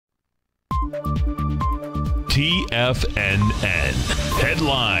TFNN.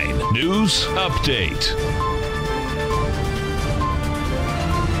 Headline News Update.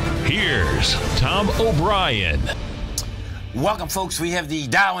 Here's Tom O'Brien. Welcome, folks. We have the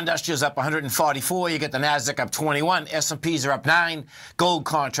Dow Industrials up 144. You get the Nasdaq up 21. S&Ps are up 9. Gold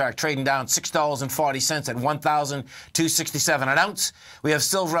contract trading down $6.40 at $1,267 an ounce. We have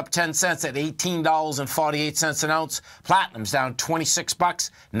silver up 10 cents at $18.48 an ounce. Platinum's down 26 bucks,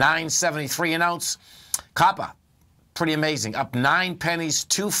 $9.73 an ounce. Copper, pretty amazing, up 9 pennies,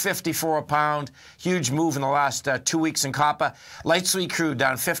 $2.54 a pound. Huge move in the last 2 weeks in copper. Light sweet crude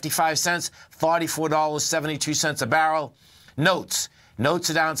down 55 cents, $44.72 a barrel. Notes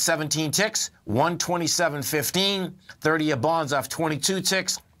are down 17 ticks, 127.15. 30-year bonds off 22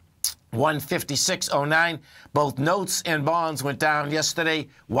 ticks, 156.09. Both notes and bonds went down yesterday.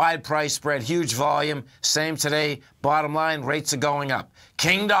 Wide price spread, huge volume. Same today. Bottom line, rates are going up.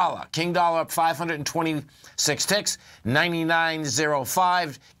 King dollar up 526 ticks,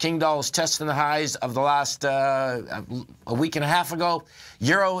 99.05. King dollar's testing the highs of the last a week and a half ago.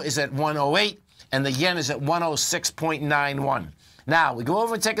 Euro is at 108. And the yen is at 106.91. Now, we go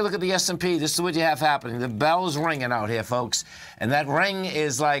over and take a look at the S&P. This is what you have happening. The bell is ringing out here, folks. And that ring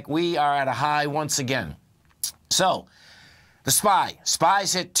is like we are at a high once again. So, the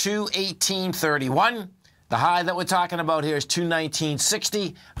SPY's hit 218.31. The high that we're talking about here is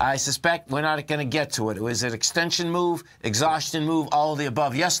 219.60. I suspect we're not going to get to it. It was an extension move, exhaustion move, all of the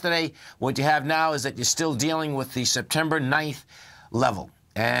above yesterday. What you have now is that you're still dealing with the September 9th level.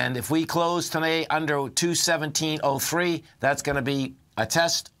 And if we close today under 217.03, that's going to be a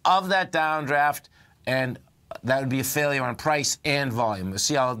test of that downdraft, and that would be a failure on price and volume. We'll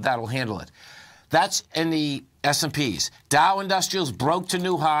see how that'll handle it. That's in the S&Ps. Dow Industrials broke to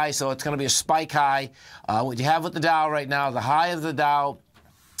new high, so it's going to be a spike high. What you have with the Dow right now, the high of the Dow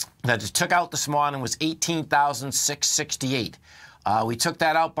that it took out this morning was 18,668. We took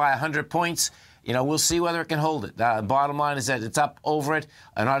that out by 100 points. You know, we'll see whether it can hold it. The bottom line is that it's up over it.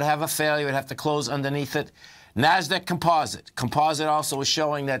 In order to have a failure, it'd have to close underneath it. Nasdaq Composite. Composite also is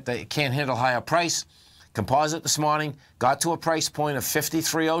showing that it can't handle higher price. Composite this morning got to a price point of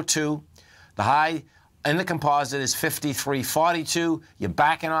 53.02. The high in the composite is 53.42. You're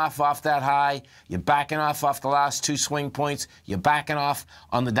backing off that high. You're backing off the last 2 swing points. You're backing off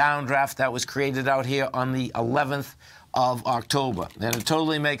on the downdraft that was created out here on the 11th of October. And it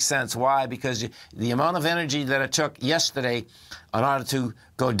totally makes sense. Why? Because the amount of energy that it took yesterday in order to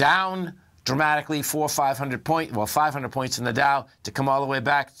go down dramatically 500 points in the Dow to come all the way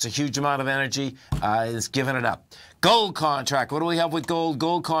back. It's a huge amount of energy. It's giving it up. Gold contract. What do we have with gold?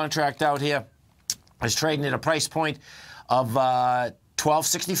 Gold contract out here is trading at a price point of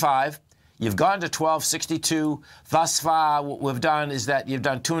 $12.65. You've gone to $12.62. Thus far, what we've done is that you've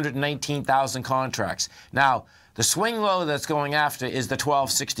done 219,000 contracts. Now, the swing low that's going after is the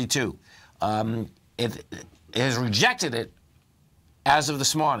 $12.62. It has rejected it as of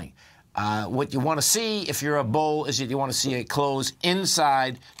this morning. What you want to see if you're a bull is that you want to see it close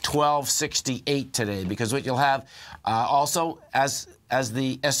inside $12.68 today, because what you'll have also as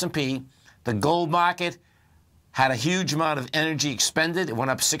the S&P, the gold market had a huge amount of energy expended. It went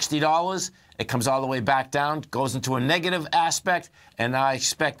up $60. It comes all the way back down, goes into a negative aspect, and I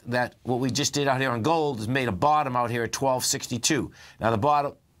expect that what we just did out here on gold has made a bottom out here at $12.62. Now the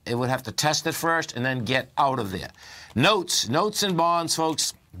bottom, it would have to test it first and then get out of there. Notes and bonds,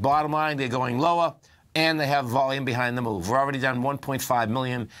 folks, bottom line, they're going lower, and they have volume behind the move. We're already done 1.5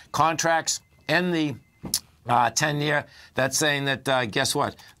 million contracts, and the 10-year, that's saying that, guess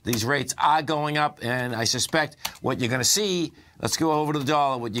what? These rates are going up, and I suspect what you're going to see, let's go over to the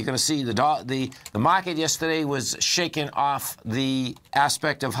dollar. What you're going to see, the market yesterday was shaking off the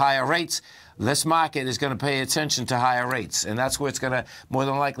aspect of higher rates. This market is going to pay attention to higher rates, and that's where it's going to more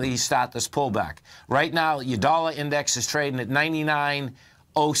than likely start this pullback. Right now, your dollar index is trading at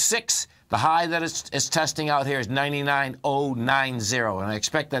 99.06. The high that is testing out here is 99.090, and I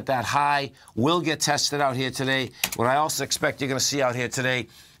expect that high will get tested out here today. What I also expect you're going to see out here today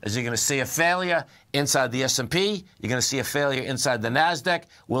is you're going to see a failure inside the S&P. You're going to see a failure inside the Nasdaq.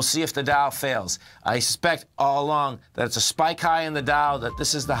 We'll see if the Dow fails. I suspect all along that it's a spike high in the Dow, that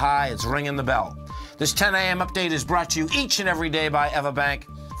this is the high. It's ringing the bell. This 10 a.m. update is brought to you each and every day by Everbank.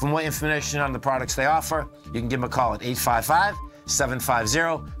 For more information on the products they offer, you can give them a call at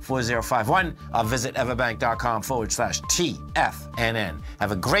 855-750-4051. I'll visit everbank.com/TFNN.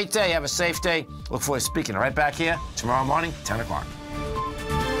 Have a great day. Have a safe day. Look forward to speaking right back here tomorrow morning, 10 o'clock.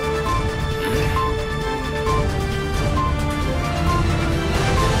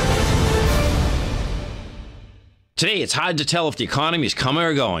 Today, it's hard to tell if the economy is coming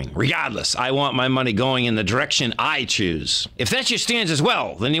or going. Regardless, I want my money going in the direction I choose. If that's your stance as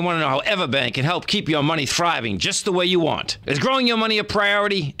well, then you want to know how Everbank can help keep your money thriving just the way you want. Is growing your money a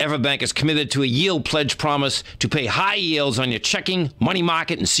priority? Everbank is committed to a yield pledge promise to pay high yields on your checking, money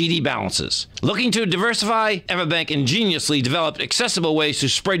market, and CD balances. Looking to diversify? Everbank ingeniously developed accessible ways to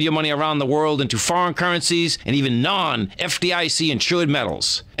spread your money around the world into foreign currencies and even non-FDIC insured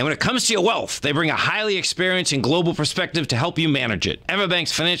metals. And when it comes to your wealth, they bring a highly experienced and global perspective to help you manage it.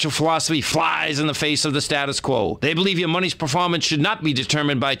 Everbank's financial philosophy flies in the face of the status quo. They believe your money's performance should not be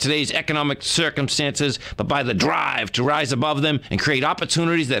determined by today's economic circumstances, but by the drive to rise above them and create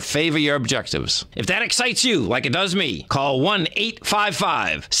opportunities that favor your objectives. If that excites you, like it does me, call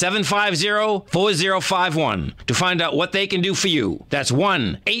 1-855-750-4051 to find out what they can do for you. That's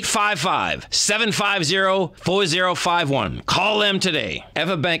 1-855-750-4051. Call them today.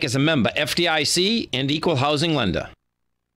 Everbank is a member FDIC and equal housing lender.